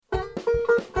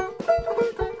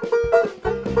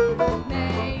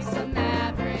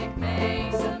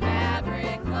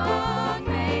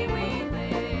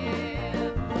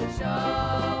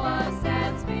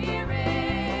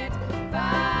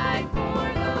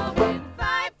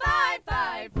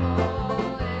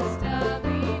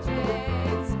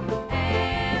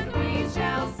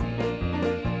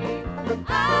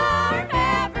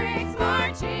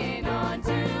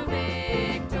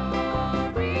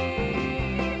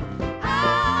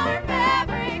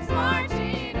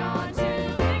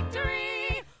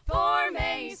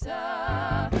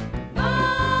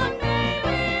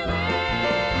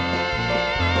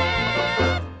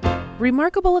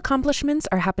Remarkable accomplishments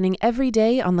are happening every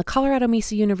day on the Colorado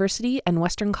Mesa University and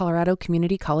Western Colorado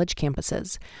Community College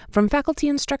campuses, from faculty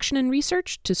instruction and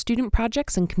research to student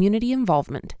projects and community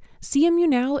involvement. CMU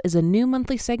Now is a new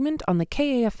monthly segment on the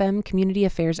KAFM Community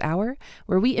Affairs Hour,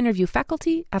 where we interview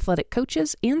faculty, athletic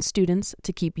coaches, and students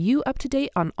to keep you up to date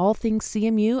on all things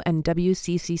CMU and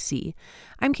WCCC.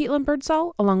 I'm Caitlin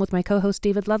Birdsall, along with my co-host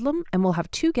David Ludlam, and we'll have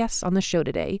two guests on the show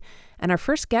today. And our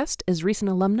first guest is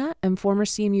recent alumna and former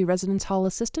CMU Residence Hall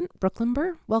assistant, Brooklyn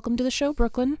Burr. Welcome to the show,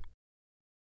 Brooklyn.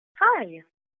 Hi.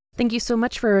 Thank you so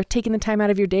much for taking the time out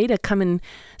of your day to come and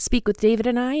speak with David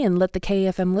and I and let the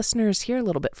KFM listeners hear a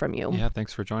little bit from you. Yeah,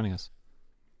 thanks for joining us.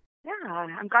 Yeah,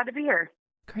 I'm glad to be here.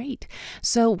 Great.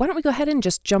 So why don't we go ahead and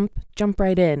just jump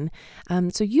right in.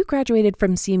 So you graduated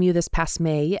from CMU this past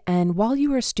May, and while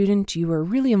you were a student, you were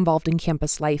really involved in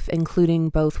campus life, including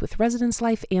both with residence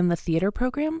life and the theater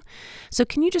program. So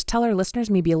can you just tell our listeners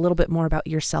maybe a little bit more about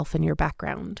yourself and your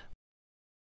background?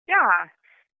 Yeah.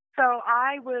 So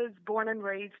I was born and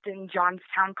raised in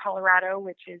Johnstown, Colorado,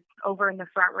 which is over in the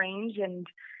Front Range, and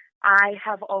I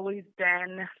have always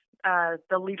been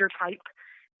the leader type,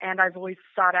 and I've always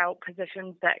sought out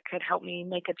positions that could help me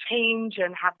make a change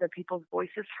and have the people's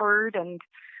voices heard. And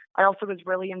I also was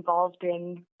really involved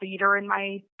in theater in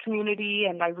my community,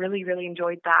 and I really, really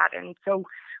enjoyed that. And so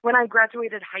when I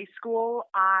graduated high school,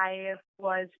 I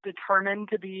was determined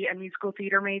to be a musical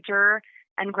theater major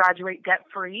and graduate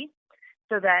debt-free,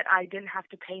 so that I didn't have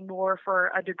to pay more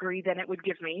for a degree than it would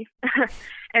give me.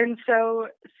 And so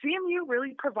CMU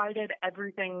really provided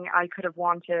everything I could have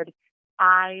wanted.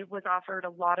 I was offered a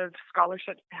lot of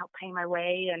scholarships to help pay my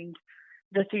way, and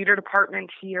the theater department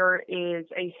here is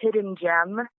a hidden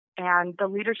gem, and the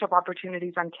leadership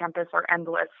opportunities on campus are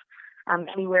endless.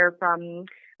 Anywhere from,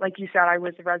 like you said, I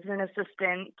was a resident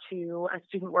assistant to a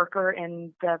student worker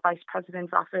in the Vice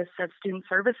President's Office of Student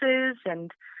Services,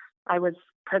 and I was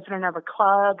president of a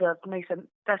club of Mesa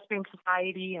Thespian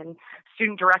Society and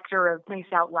student director of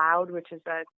Mesa Out Loud, which is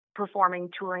a performing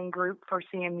touring group for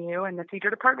CMU and the theater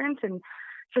department. And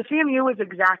so CMU was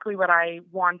exactly what I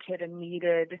wanted and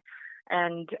needed.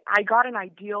 And I got an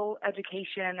ideal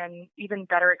education and even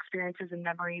better experiences and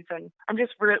memories. And I'm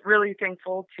just really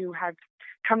thankful to have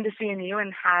come to CMU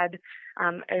and had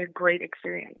a great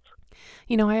experience.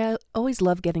 You know, I always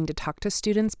love getting to talk to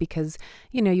students because,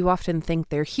 you often think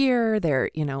they're here, they're,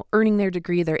 earning their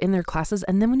degree, they're in their classes.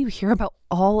 And then when you hear about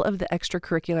all of the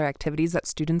extracurricular activities that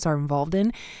students are involved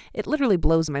in, it literally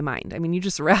blows my mind. I mean, you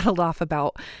just rattled off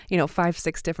about,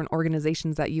 5-6 different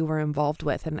organizations that you were involved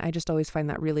with. And I just always find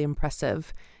that really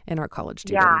impressive in our college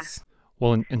students. Yeah.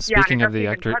 Well, and speaking of the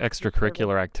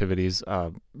extracurricular activities,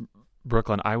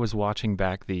 Brooklyn, I was watching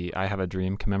back the I Have a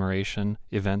Dream commemoration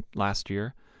event last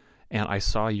year, and I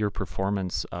saw your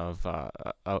performance of a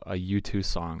U2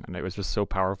 song, and it was just so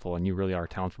powerful, and you really are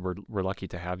talented. We're lucky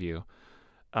to have you.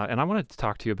 And I wanted to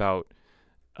talk to you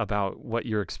about what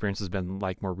your experience has been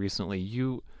like more recently.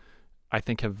 You, I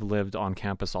think, have lived on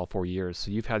campus all 4 years,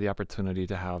 so you've had the opportunity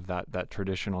to have that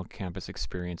traditional campus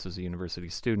experience as a university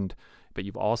student, but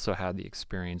you've also had the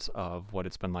experience of what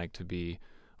it's been like to be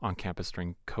on campus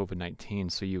during COVID-19.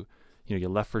 So you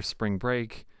left for spring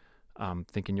break,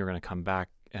 thinking you're going to come back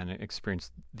and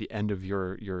experience the end of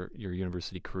your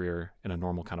university career in a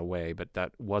normal kind of way, but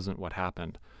that wasn't what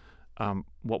happened.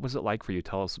 What was it like for you?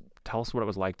 Tell us what it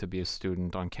was like to be a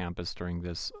student on campus during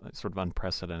this sort of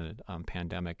unprecedented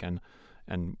pandemic,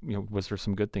 and was there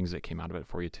some good things that came out of it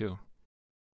for you too?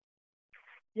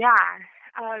 Yeah,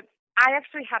 I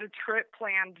actually had a trip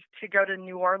planned to go to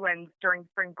New Orleans during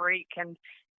spring break, and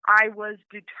I was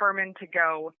determined to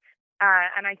go.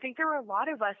 And I think there were a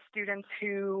lot of us students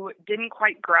who didn't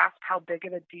quite grasp how big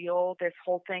of a deal this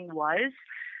whole thing was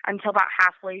until about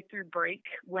halfway through break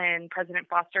when President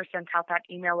Foster sent out that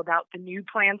email about the new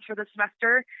plans for the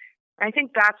semester. And I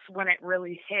think that's when it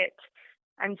really hit.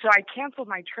 And so I canceled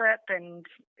my trip, and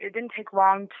it didn't take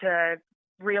long to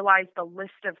realize the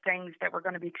list of things that were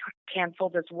going to be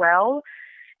canceled as well.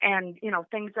 And,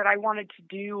 things that I wanted to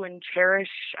do and cherish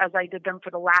as I did them for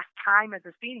the last time as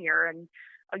a senior. And,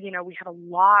 we had a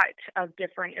lot of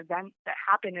different events that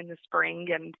happened in the spring.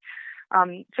 And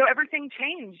so everything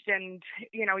changed. And,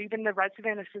 even the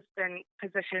resident assistant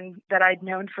position that I'd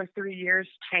known for 3 years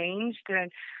changed,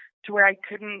 and to where I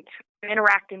couldn't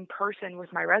interact in person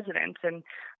with my residents. And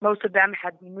most of them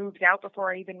had moved out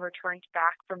before I even returned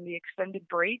back from the extended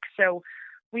break. So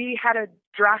we had a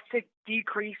drastic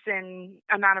decrease in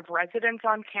amount of residents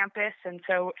on campus. And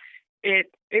so it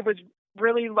was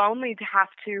really lonely to have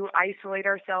to isolate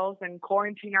ourselves and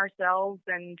quarantine ourselves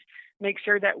and make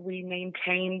sure that we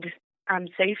maintained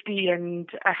safety and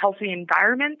a healthy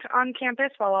environment on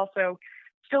campus while also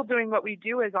still doing what we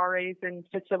do as RAs and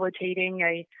facilitating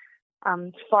a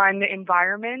fun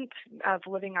environment of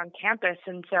living on campus.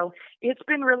 And so it's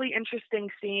been really interesting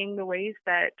seeing the ways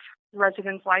that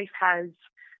residence life has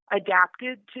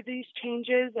adapted to these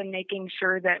changes and making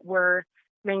sure that we're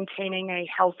maintaining a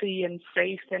healthy and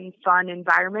safe and fun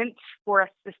environment for us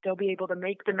to still be able to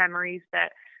make the memories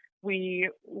that we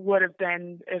would have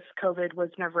been if COVID was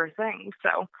never a thing.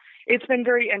 So it's been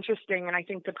very interesting, and I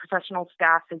think the professional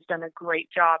staff has done a great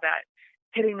job at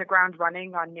hitting the ground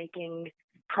running on making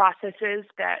processes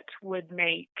that would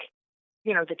make,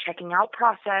 the checking out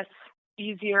process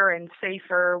easier and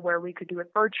safer, where we could do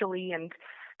it virtually. And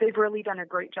they've really done a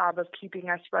great job of keeping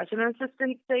us resident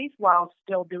assistants safe while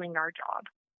still doing our job.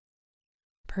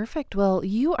 Perfect. Well,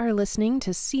 you are listening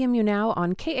to CMU Now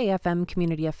on KAFM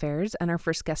Community Affairs, and our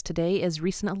first guest today is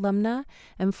recent alumna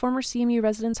and former CMU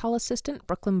Residence Hall assistant,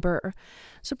 Brooklyn Burr.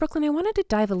 So, Brooklyn, I wanted to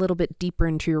dive a little bit deeper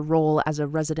into your role as a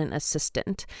resident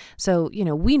assistant. So,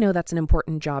 we know that's an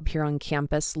important job here on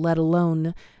campus, let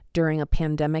alone during a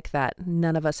pandemic that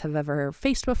none of us have ever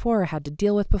faced before or had to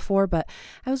deal with before. But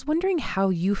I was wondering how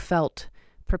you felt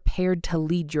prepared to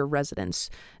lead your residents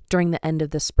during the end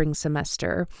of the spring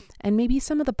semester, and maybe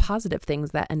some of the positive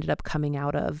things that ended up coming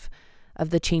out of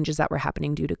the changes that were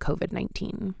happening due to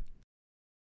COVID-19.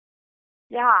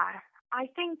 Yeah, I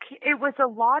think it was a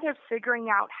lot of figuring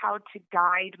out how to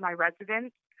guide my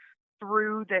residents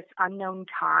through this unknown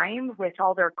time with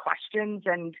all their questions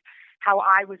and how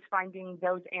I was finding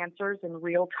those answers in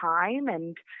real time.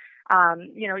 And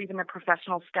even the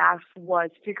professional staff was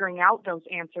figuring out those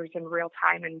answers in real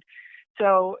time. And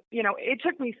so, it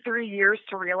took me 3 years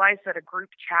to realize that a group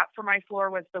chat for my floor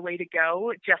was the way to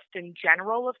go, just in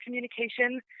general of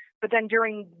communication. But then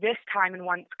during this time, and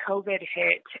once COVID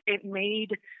hit, it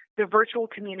made the virtual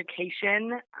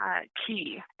communication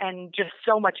key and just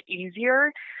so much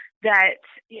easier, that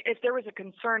if there was a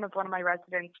concern of one of my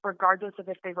residents, regardless of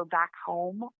if they were back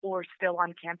home or still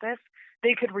on campus,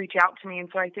 they could reach out to me. And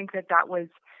so I think that was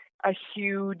a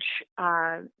huge,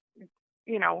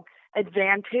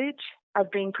 advantage of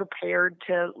being prepared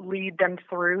to lead them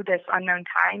through this unknown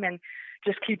time, and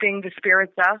just keeping the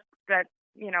spirits up that,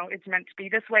 it's meant to be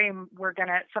this way, and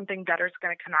something better is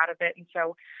going to come out of it. And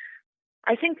so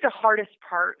I think the hardest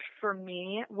part for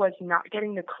me was not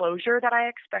getting the closure that I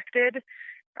expected.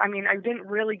 I mean, I didn't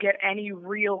really get any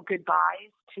real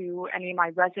goodbyes to any of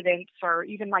my residents or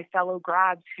even my fellow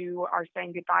grads who are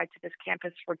saying goodbye to this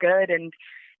campus for good. And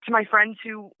to my friends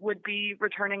who would be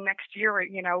returning next year,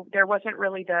 there wasn't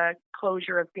really the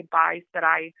closure of goodbyes that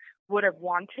I would have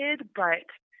wanted. But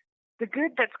the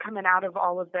good that's coming out of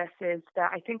all of this is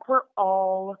that I think we're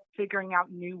all figuring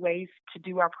out new ways to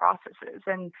do our processes.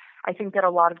 And I think that a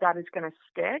lot of that is going to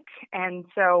stick. And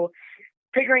so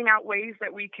figuring out ways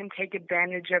that we can take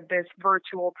advantage of this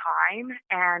virtual time,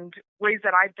 and ways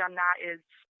that I've done that is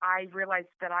I realized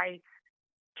that I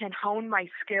can hone my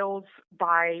skills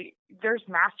there's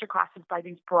masterclasses by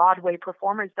these Broadway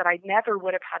performers that I never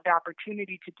would have had the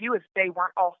opportunity to do if they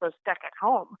weren't also stuck at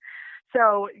home.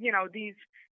 So, these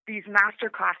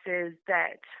masterclasses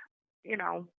that,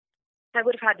 I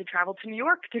would have had to travel to New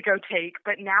York to go take,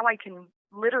 but now I can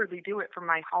literally do it from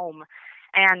my home.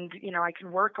 And, I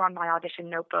can work on my audition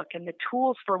notebook and the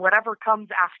tools for whatever comes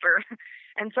after.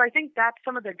 And so I think that's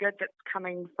some of the good that's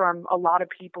coming from a lot of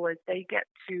people, is they get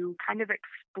to kind of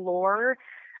explore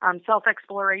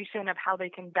self-exploration of how they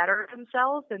can better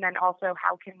themselves, and then also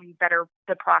how can we better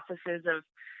the processes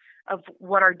of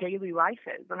what our daily life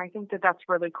is. And I think that that's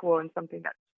really cool and something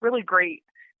that's really great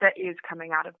that is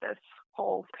coming out of this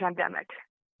whole pandemic.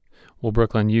 Well,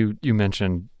 Brooklyn, you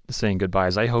mentioned saying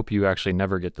goodbyes. I hope you actually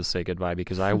never get to say goodbye,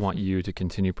 because I want you to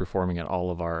continue performing at all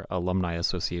of our Alumni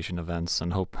Association events,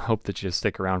 and hope that you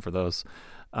stick around for those.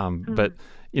 But,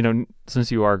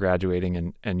 since you are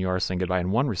graduating and you are saying goodbye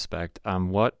in one respect,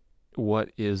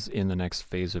 what is in the next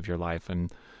phase of your life,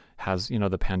 and has,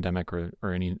 the pandemic or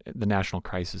the national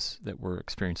crisis that we're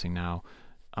experiencing now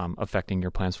affecting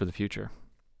your plans for the future?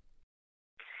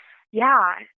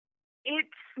 Yeah, it's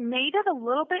made it a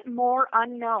little bit more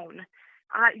unknown.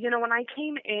 When I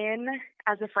came in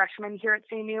as a freshman here at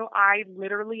CMU, I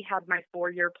literally had my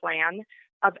 4-year plan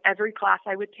of every class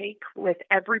I would take with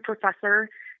every professor,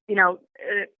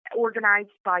 organized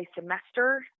by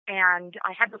semester. And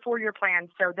I had the 4-year plan.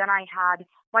 So then I had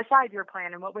my 5-year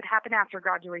plan and what would happen after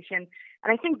graduation.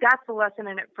 And I think that's the lesson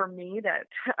in it for me that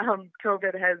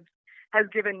COVID has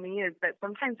given me, is that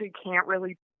sometimes we can't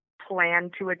really plan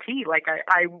to a T like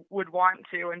I would want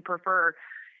to and prefer.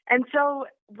 And so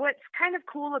what's kind of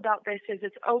cool about this is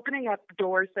it's opening up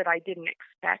doors that I didn't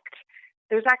expect.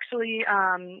 There's actually,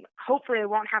 hopefully I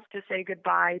won't have to say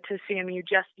goodbye to CMU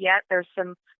just yet. There's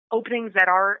some openings that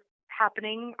are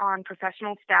happening on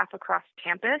professional staff across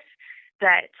campus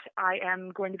that I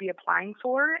am going to be applying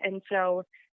for. And so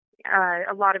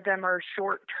a lot of them are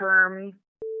short-term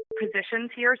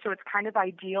positions here. So it's kind of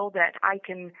ideal that I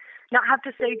can not have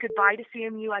to say goodbye to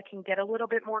CMU. I can get a little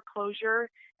bit more closure.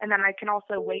 And then I can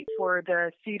also wait for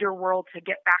the theater world to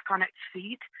get back on its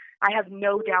feet. I have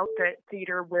no doubt that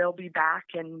theater will be back,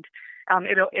 and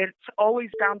it's always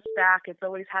bounced back. It's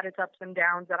always had its ups and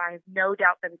downs, and I have no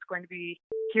doubt that it's going to be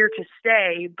here to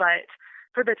stay. But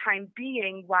for the time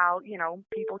being, while,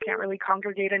 people can't really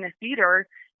congregate in a theater,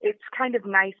 it's kind of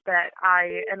nice that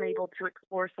I am able to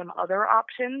explore some other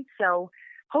options. So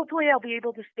hopefully I'll be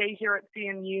able to stay here at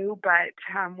CMU, but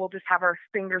we'll just have our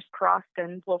fingers crossed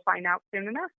and we'll find out soon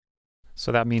enough.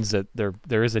 So that means that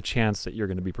there is a chance that you're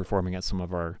going to be performing at some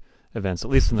of our events, at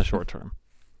least in the short term.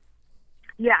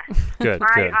 Yes. Good,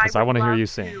 because I want to hear you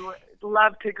sing.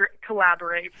 Love to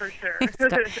collaborate for sure.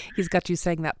 He's got you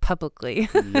saying that publicly.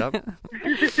 Yep.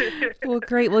 Well,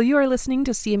 great. Well, you are listening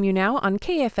to CMU Now on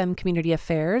KFM Community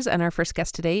Affairs, and our first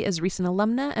guest today is recent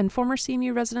alumna and former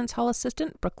CMU Residence Hall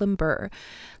assistant, Brooklyn Burr.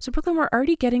 So, Brooklyn, we're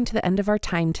already getting to the end of our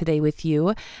time today with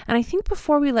you, and I think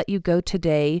before we let you go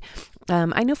today,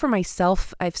 I know for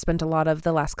myself, I've spent a lot of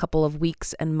the last couple of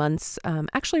weeks and months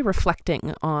actually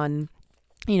reflecting on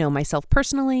myself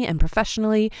personally and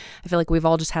professionally. I feel like we've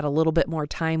all just had a little bit more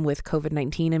time with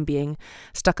COVID-19 and being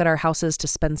stuck at our houses to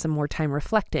spend some more time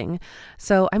reflecting.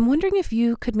 So I'm wondering if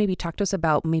you could maybe talk to us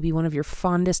about maybe one of your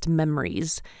fondest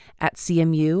memories at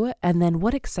CMU, and then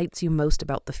what excites you most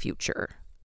about the future.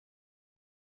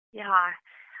 Yeah,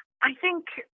 I think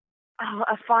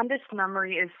a fondest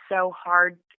memory is so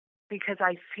hard because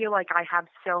I feel like I have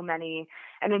so many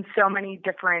and in so many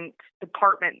different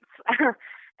departments.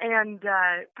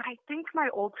 But I think my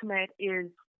ultimate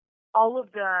is all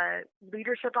of the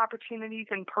leadership opportunities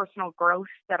and personal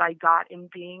growth that I got in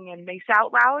being in Mesa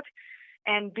Out Loud.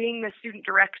 And being the student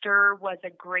director was a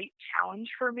great challenge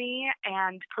for me,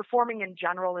 and performing in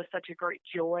general is such a great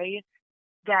joy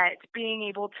that being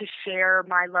able to share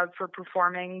my love for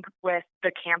performing with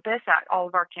the campus at all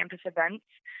of our campus events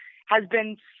has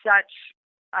been such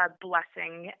a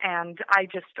blessing. And I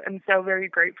just am so very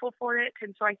grateful for it.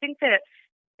 And so I think that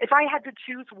if I had to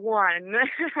choose one,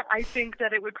 I think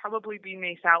that it would probably be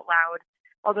Mesa Out Loud,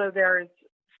 although there's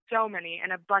so many,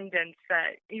 an abundance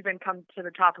that even come to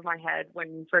the top of my head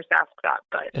when you first asked that.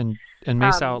 But and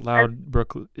Mesa Out Loud,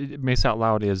 Brooke, Mesa Out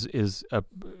Loud is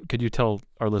could you tell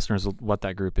our listeners what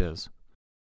that group is?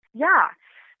 Yeah,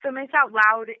 so Mesa Out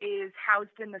Loud is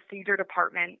housed in the theater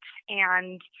department,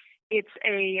 and it's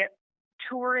a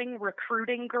touring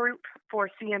recruiting group for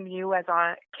CMU as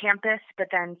a campus, but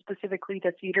then specifically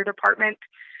the theater department.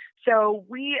 So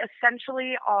we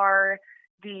essentially are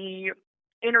the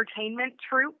entertainment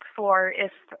troupe for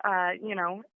if,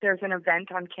 there's an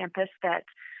event on campus that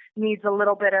needs a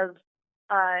little bit of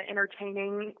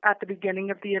entertaining at the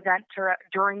beginning of the event or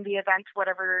during the event,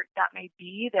 whatever that may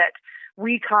be, that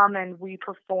we come and we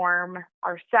perform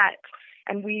our set.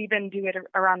 And we even do it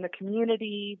around the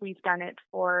community. We've done it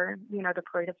for, the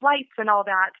Parade of Lights and all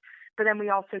that. But then we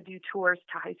also do tours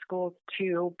to high schools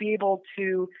to be able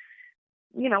to,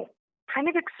 kind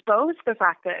of expose the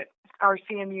fact that our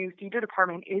CMU theater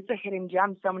department is a hidden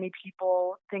gem. So many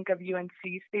people think of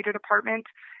UNC's theater department,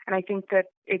 and I think that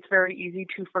it's very easy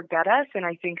to forget us. And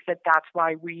I think that that's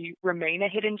why we remain a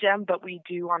hidden gem, but we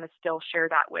do want to still share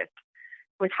that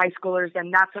with high schoolers,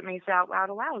 and that's what Mesa Out Loud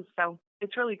allows. So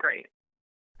it's really great.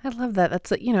 I love that.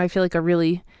 That's I feel like a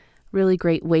really, really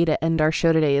great way to end our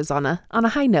show today is on a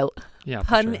high note. Yeah,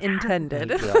 pun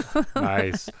intended. Yeah.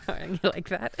 Nice. You like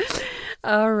that?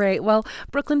 All right. Well,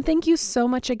 Brooklyn, thank you so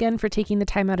much again for taking the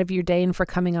time out of your day and for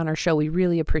coming on our show. We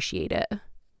really appreciate it.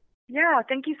 Yeah,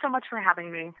 thank you so much for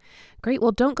having me. Great.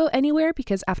 Well, don't go anywhere,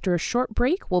 because after a short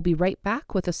break, we'll be right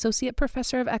back with Associate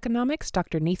Professor of Economics,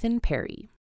 Dr. Nathan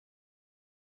Perry.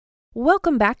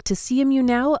 Welcome back to CMU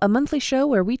Now, a monthly show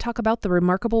where we talk about the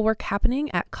remarkable work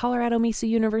happening at Colorado Mesa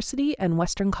University and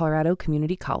Western Colorado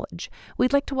Community College.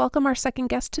 We'd like to welcome our second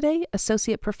guest today,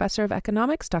 Associate Professor of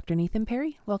Economics, Dr. Nathan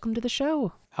Perry. Welcome to the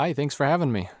show. Hi, thanks for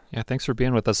having me. Yeah, thanks for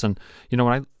being with us. And,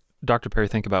 when Dr. Perry,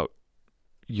 think about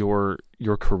your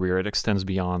career, it extends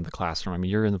beyond the classroom. I mean,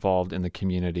 you're involved in the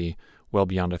community well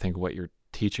beyond, I think, what your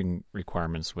teaching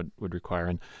requirements would require.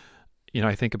 And,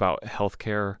 I think about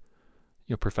healthcare,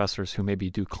 professors who maybe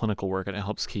do clinical work, and it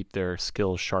helps keep their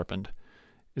skills sharpened.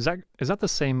 Is that the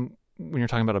same when you're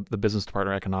talking about the business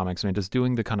department or economics, I mean, just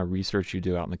doing the kind of research you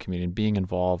do out in the community and being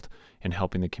involved in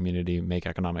helping the community make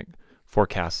economic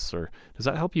forecasts, or does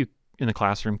that help you in the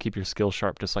classroom keep your skills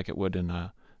sharp just like it would in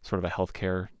a sort of a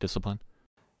healthcare discipline?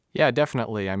 Yeah,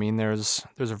 definitely. I mean, there's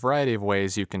a variety of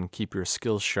ways you can keep your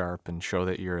skills sharp and show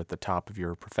that you're at the top of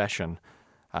your profession.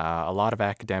 A lot of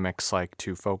academics like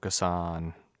to focus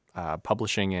on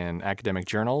publishing in academic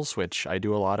journals, which I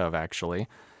do a lot of actually.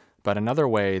 But another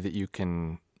way that you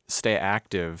can stay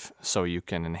active so you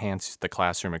can enhance the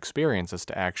classroom experience is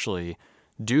to actually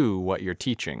do what you're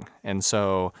teaching. And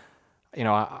so,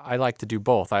 I like to do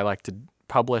both. I like to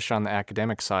publish on the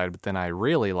academic side, but then I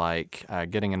really like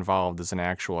getting involved as an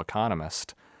actual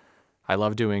economist. I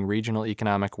love doing regional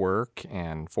economic work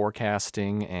and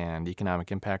forecasting and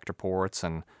economic impact reports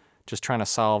and just trying to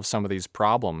solve some of these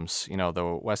problems.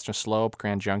 The Western Slope,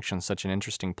 Grand Junction is such an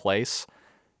interesting place.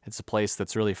 It's a place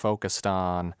that's really focused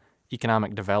on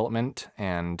economic development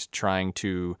and trying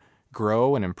to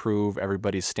grow and improve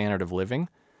everybody's standard of living.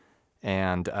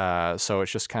 And so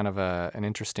it's just kind of an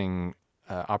interesting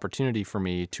opportunity for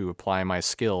me to apply my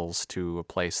skills to a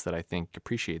place that I think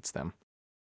appreciates them.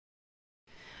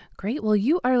 Great. Well,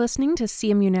 you are listening to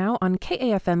CMU Now on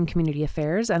KAFM Community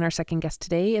Affairs, and our second guest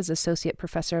today is Associate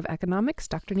Professor of Economics,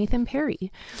 Dr. Nathan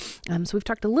Perry. So we've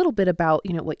talked a little bit about,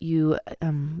 what you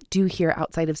do here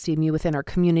outside of CMU within our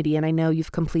community, and I know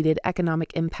you've completed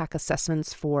economic impact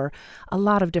assessments for a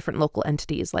lot of different local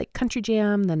entities like Country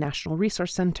Jam, the National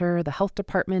Resource Center, the Health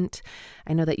Department.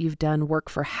 I know that you've done work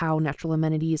for how natural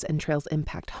amenities and trails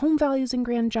impact home values in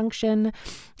Grand Junction,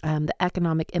 the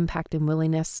economic impact and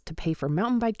willingness to pay for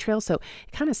mountain bike trails. So it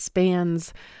kind of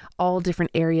spans all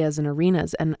different areas and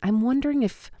arenas. And I'm wondering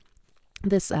if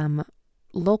this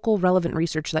local relevant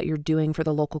research that you're doing for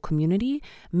the local community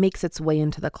makes its way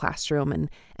into the classroom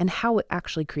and how it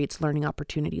actually creates learning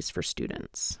opportunities for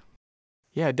students.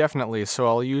 Yeah, definitely. So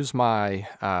I'll use my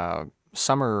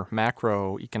summer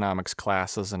macroeconomics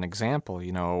class as an example.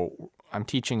 I'm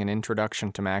teaching an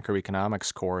Introduction to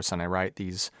Macroeconomics course, and I write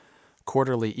these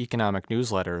quarterly economic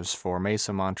newsletters for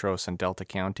Mesa, Montrose, and Delta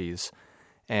counties.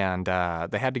 And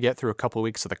they had to get through a couple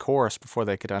weeks of the course before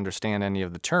they could understand any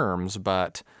of the terms,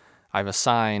 but I've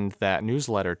assigned that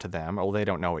newsletter to them. Well, they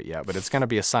don't know it yet, but it's going to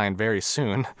be assigned very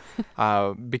soon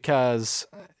because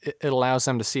it allows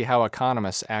them to see how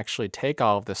economists actually take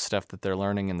all of this stuff that they're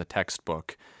learning in the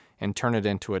textbook and turn it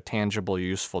into a tangible,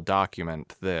 useful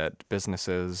document that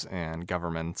businesses and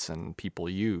governments and people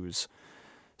use.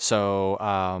 So,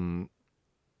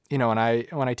 when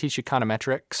I teach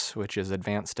econometrics, which is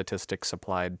advanced statistics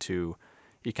applied to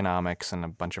economics and a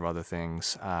bunch of other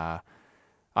things, I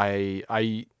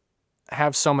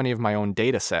have so many of my own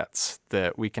data sets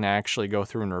that we can actually go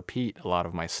through and repeat a lot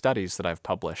of my studies that I've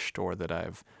published or that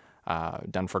I've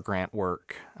done for grant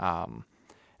work.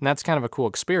 And that's kind of a cool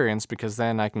experience because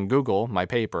then I can Google my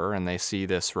paper and they see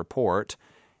this report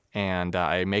and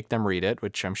I make them read it,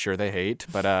 which I'm sure they hate.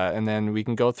 But and then we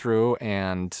can go through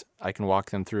and I can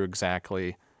walk them through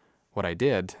exactly what I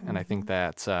did. And I think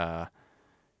that's,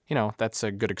 that's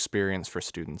a good experience for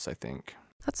students, I think.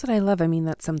 That's what I love. I mean,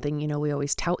 that's something, we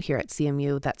always tout here at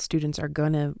CMU, that students are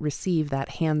going to receive that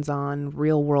hands-on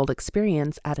real-world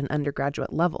experience at an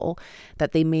undergraduate level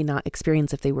that they may not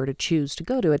experience if they were to choose to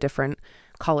go to a different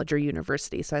college or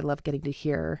university. So I love getting to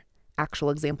hear actual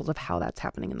examples of how that's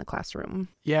happening in the classroom.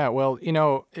 Yeah, well,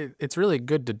 it's really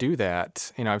good to do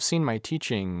that. I've seen my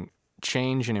teaching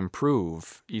change and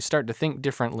improve. You start to think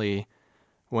differently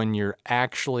when you're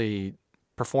actually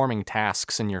performing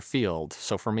tasks in your field.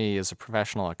 So for me, as a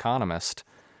professional economist,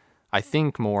 I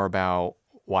think more about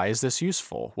why is this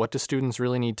useful? What do students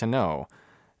really need to know?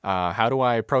 How do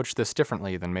I approach this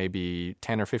differently than maybe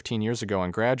 10 or 15 years ago in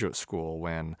graduate school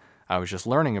when I was just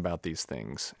learning about these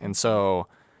things? And so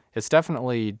it's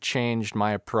definitely changed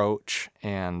my approach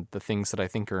and the things that I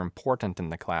think are important in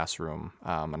the classroom.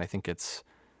 And I think it's,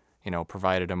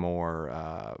 provided a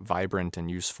more vibrant and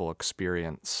useful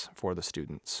experience for the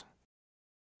students.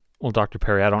 Well, Dr.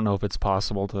 Perry, I don't know if it's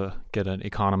possible to get an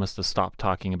economist to stop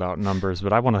talking about numbers,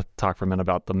 but I want to talk for a minute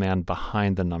about the man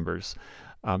behind the numbers.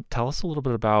 Tell us a little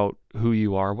bit about who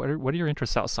you are. What are your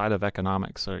interests outside of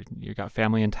economics? You got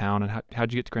family in town, and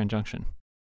how'd you get to Grand Junction?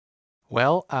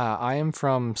 Well, I am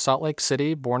from Salt Lake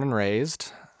City, born and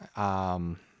raised.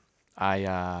 How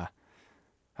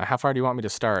far do you want me to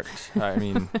start? I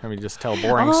mean, just tell a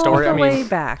boring story. All the way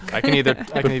back. I can either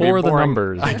before be the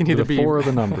numbers. I can either before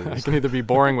the numbers. I can either be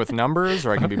boring with numbers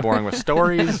or I can be boring with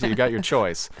stories. You got your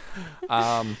choice.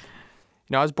 I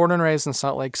was born and raised in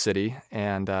Salt Lake City,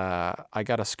 and I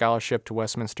got a scholarship to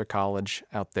Westminster College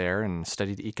out there and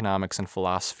studied economics and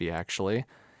philosophy, actually.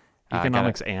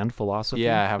 Economics and philosophy?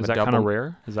 Yeah, I have Is a that kind of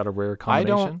rare? Is that a rare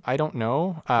combination? I don't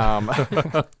know.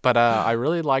 But I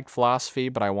really liked philosophy,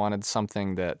 but I wanted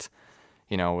something that,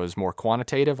 was more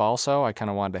quantitative also. I kind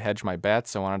of wanted to hedge my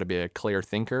bets. I wanted to be a clear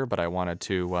thinker, but I wanted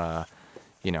to,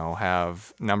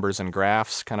 have numbers and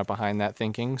graphs kind of behind that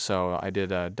thinking. So I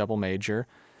did a double major.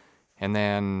 And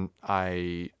then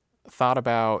I thought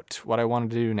about what I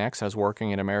wanted to do next. I was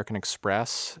working at American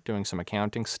Express doing some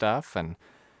accounting stuff and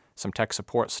some tech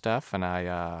support stuff. And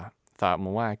I thought,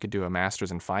 well, I could do a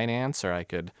master's in finance, or I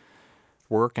could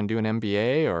work and do an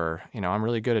MBA, or, I'm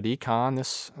really good at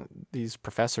econ. These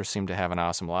professors seem to have an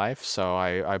awesome life. So I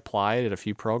applied at a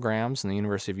few programs, and the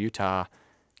University of Utah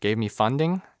gave me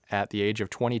funding at the age of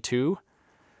 22.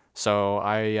 So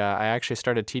I actually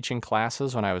started teaching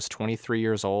classes when I was 23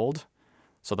 years old.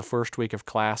 So the first week of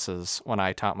classes, when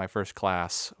I taught my first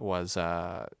class, was, it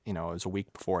was a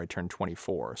week before I turned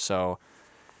 24. So,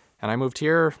 and I moved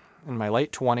here in my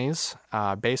late 20s,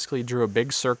 basically drew a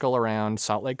big circle around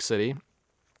Salt Lake City,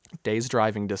 day's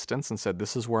driving distance, and said,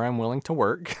 this is where I'm willing to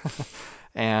work.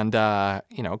 And,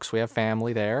 because we have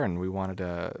family there, and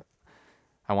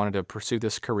I wanted to pursue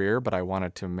this career, but I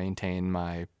wanted to maintain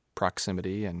my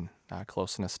proximity and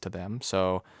closeness to them.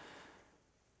 So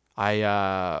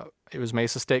it was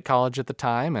Mesa State College at the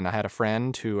time, and I had a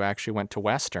friend who actually went to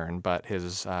Western, but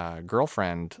his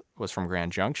girlfriend was from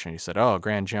Grand Junction. He said, "Oh,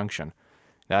 Grand Junction,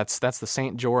 that's the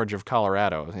St. George of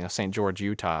Colorado, St. George,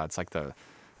 Utah. It's like the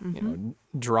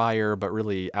drier but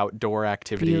really outdoor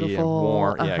activity. Beautiful. And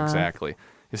warm." Yeah, exactly.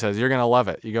 He says, "You're gonna love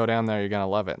it. You go down there, you're gonna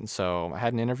love it." And so I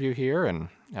had an interview here, and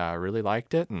I really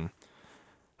liked it, and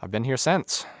I've been here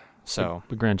since. So,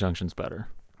 but Grand Junction's better,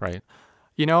 right?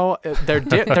 They're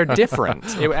different.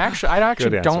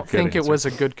 I don't think it was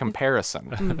a good comparison.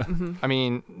 Mm-hmm. I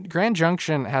mean, Grand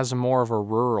Junction has more of a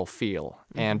rural feel,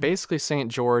 and basically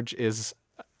St. George is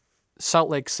Salt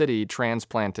Lake City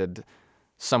transplanted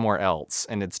somewhere else,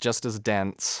 and it's just as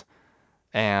dense,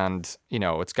 and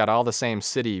it's got all the same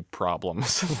city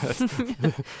problems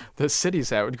that the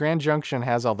cities have. Grand Junction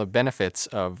has all the benefits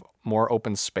of more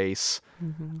open space.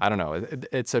 I don't know.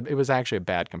 It was actually a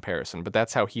bad comparison, but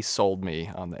that's how he sold me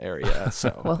on the area.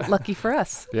 So well, lucky for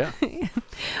us. Yeah.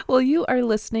 Well, you are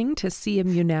listening to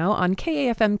CMU Now on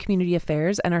KAFM Community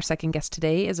Affairs, and our second guest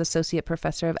today is Associate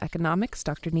Professor of Economics,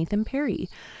 Dr. Nathan Perry.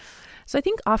 So I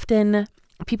think often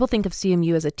people think of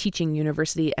CMU as a teaching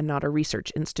university and not a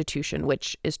research institution,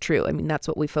 which is true. I mean, that's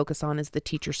what we focus on, is the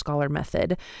teacher-scholar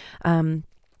method.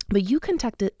 But you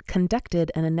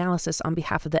conducted an analysis on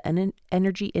behalf of the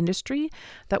energy industry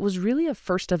that was really a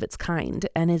first of its kind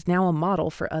and is now a model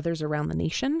for others around the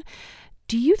nation.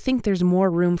 Do you think there's more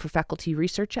room for faculty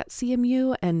research at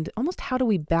CMU? And almost how do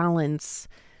we balance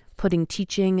putting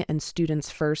teaching and students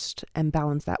first and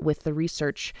balance that with the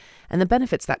research and the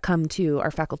benefits that come to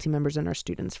our faculty members and our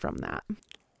students from that?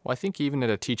 Well, I think even at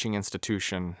a teaching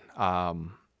institution,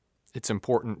 it's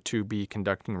important to be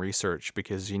conducting research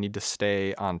because you need to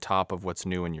stay on top of what's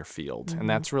new in your field. Mm-hmm. And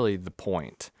that's really the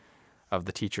point of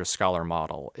the teacher-scholar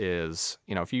model is,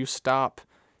 if you stop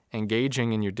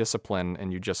engaging in your discipline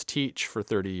and you just teach for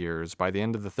 30 years, by the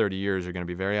end of the 30 years, you're going to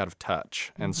be very out of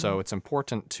touch. Mm-hmm. And so it's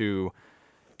important to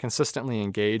consistently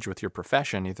engage with your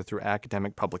profession, either through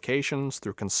academic publications,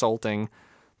 through consulting,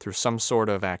 through some sort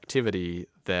of activity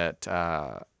that,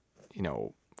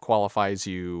 qualifies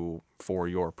you for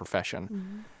your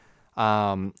profession.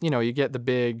 Mm-hmm. You get the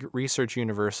big research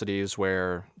universities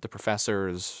where the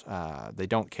professors, they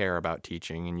don't care about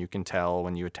teaching, and you can tell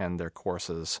when you attend their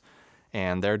courses,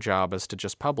 and their job is to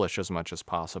just publish as much as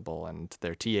possible, and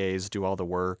their TAs do all the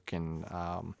work, and,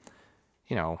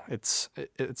 it's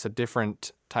a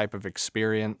different type of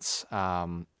experience.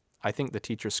 I think the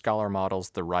teacher-scholar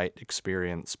model's the right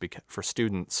experience for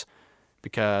students,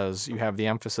 because you have the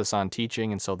emphasis on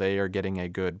teaching, and so they are getting a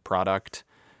good product,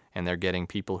 and they're getting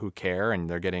people who care, and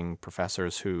they're getting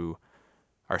professors who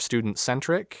are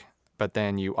student-centric, but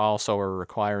then you also are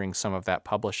requiring some of that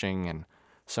publishing and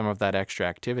some of that extra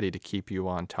activity to keep you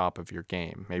on top of your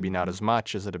game. Maybe not as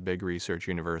much as at a big research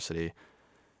university.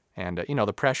 And,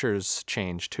 the pressures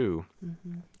change, too.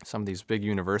 Mm-hmm. Some of these big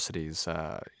universities,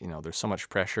 there's so much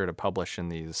pressure to publish in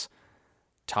these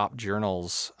top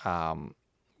journals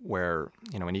where,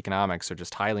 in economics are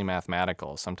just highly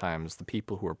mathematical. Sometimes the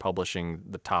people who are publishing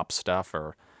the top stuff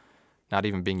are not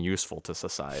even being useful to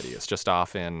society. It's just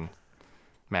off in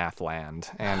math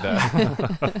land. And,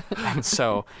 and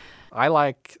so I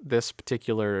like this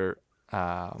particular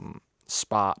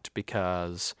spot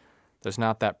because there's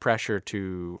not that pressure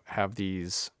to have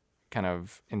these kind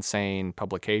of insane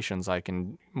publications. I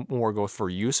can more go for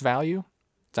use value.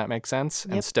 Does that make sense?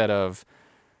 Yep. Instead of,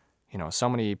 so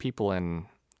many people in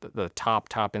the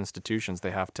top institutions,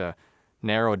 they have to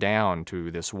narrow down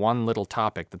to this one little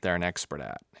topic that they're an expert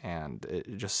at. And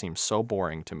it just seems so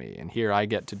boring to me. And here I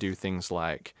get to do things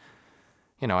like,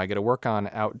 I get to work on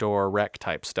outdoor rec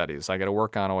type studies. I get to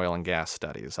work on oil and gas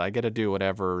studies. I get to do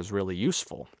whatever is really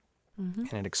useful. Mm-hmm.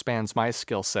 And it expands my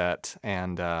skill set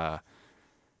and,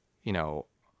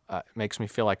 makes me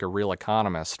feel like a real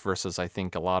economist versus I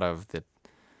think a lot of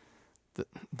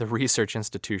the research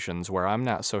institutions where I'm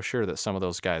not so sure that some of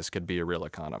those guys could be a real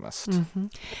economist. Mm-hmm.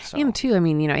 So. And too,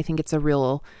 I think it's a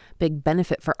real big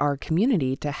benefit for our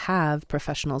community to have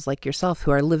professionals like yourself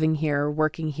who are living here,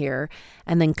 working here,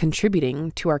 and then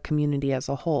contributing to our community as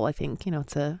a whole. I think,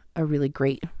 it's a really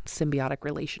great symbiotic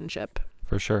relationship.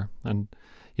 For sure. And,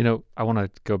 I want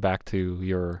to go back to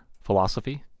your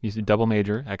philosophy. You double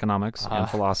major, economics and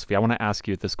philosophy. I want to ask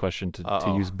you this question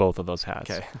to use both of those hats.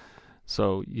 Okay.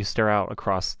 So you stare out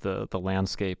across the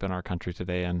landscape in our country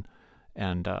today,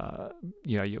 and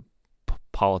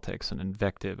politics and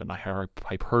invective and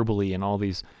hyperbole and all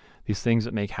these things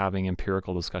that make having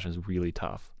empirical discussions really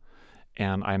tough.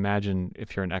 And I imagine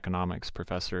if you're an economics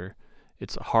professor,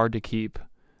 it's hard to keep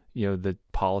the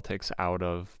politics out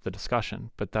of the discussion.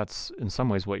 But that's in some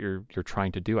ways what you're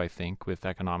trying to do, I think, with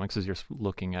economics, is you're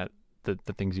looking at the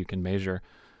things you can measure.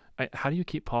 How do you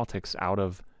keep politics out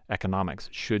of economics?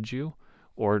 Should you?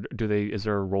 Or is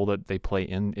there a role that they play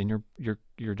in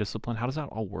your discipline? How does that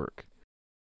all work?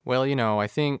 Well, I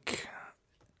think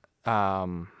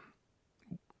it's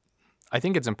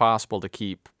impossible to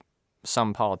keep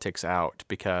some politics out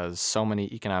because so many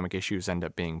economic issues end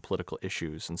up being political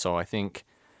issues. And so I think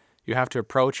you have to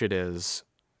approach it as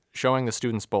showing the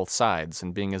students both sides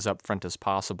and being as upfront as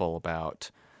possible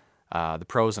about the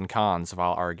pros and cons of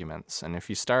all arguments. And if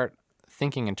you start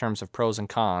thinking in terms of pros and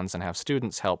cons and have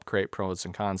students help create pros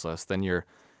and cons lists, then you're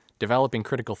developing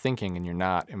critical thinking and you're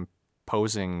not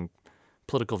imposing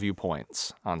political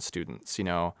viewpoints on students. We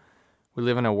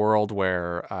live in a world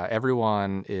where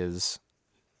everyone is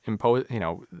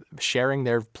sharing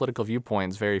their political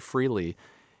viewpoints very freely,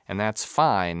 and that's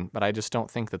fine, but I just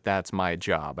don't think that that's my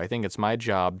job. I think it's my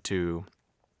job to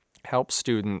help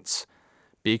students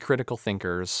be critical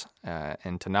thinkers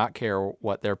and to not care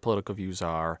what their political views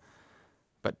are,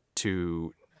 but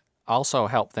to also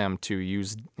help them to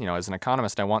use, as an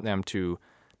economist, I want them to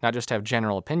not just have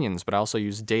general opinions, but also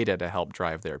use data to help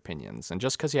drive their opinions. And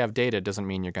just because you have data doesn't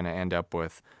mean you're going to end up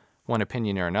with one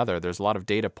opinion or another. There's a lot of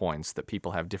data points that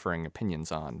people have differing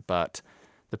opinions on. But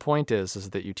the point is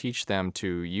that you teach them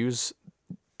to use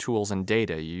tools in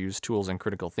data, you use tools in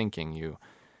critical thinking,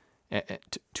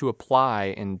 to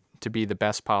apply and to be the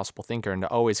best possible thinker and to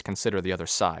always consider the other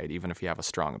side, even if you have a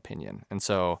strong opinion. And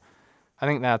so I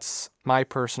think that's my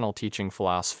personal teaching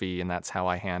philosophy, and that's how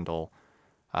I handle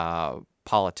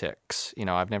politics.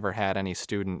 I've never had any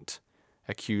student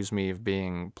accuse me of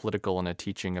being political in a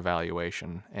teaching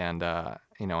evaluation, and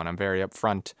and I'm very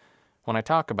upfront when I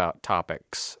talk about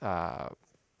topics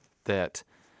that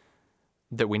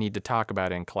we need to talk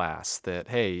about in class. That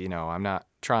hey, I'm not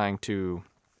trying to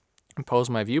impose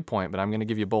my viewpoint, but I'm going to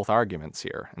give you both arguments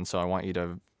here, and so I want you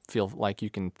to feel like you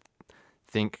can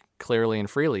think clearly and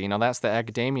freely. That's the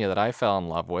academia that I fell in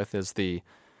love with, is the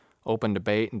open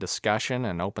debate and discussion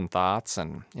and open thoughts.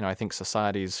 And, I think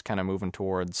society's kind of moving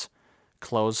towards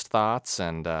closed thoughts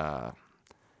and,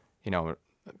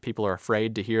 people are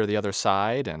afraid to hear the other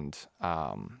side. And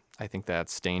I think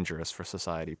that's dangerous for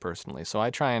society personally. So I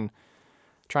try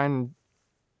and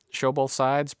show both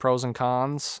sides, pros and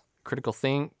cons, critical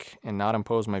think, and not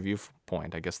impose my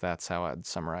viewpoint. I guess that's how I'd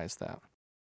summarize that.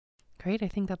 Great. I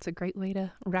think that's a great way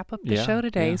to wrap up the show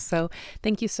today. Yeah. So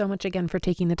thank you so much again for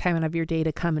taking the time out of your day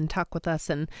to come and talk with us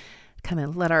and kind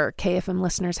of let our KFM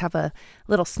listeners have a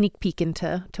little sneak peek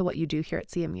into what you do here at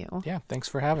CMU. Yeah, thanks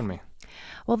for having me.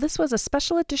 Well, this was a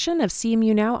special edition of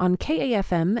CMU Now on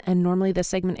KAFM, and normally this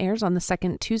segment airs on the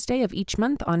second Tuesday of each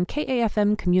month on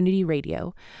KAFM Community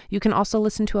Radio. You can also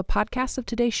listen to a podcast of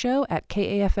today's show at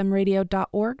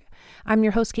kafmradio.org. I'm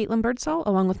your host, Caitlin Birdsall,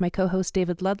 along with my co-host,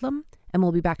 David Ludlam, and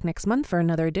we'll be back next month for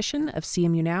another edition of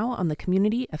CMU Now on the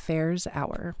Community Affairs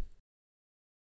Hour.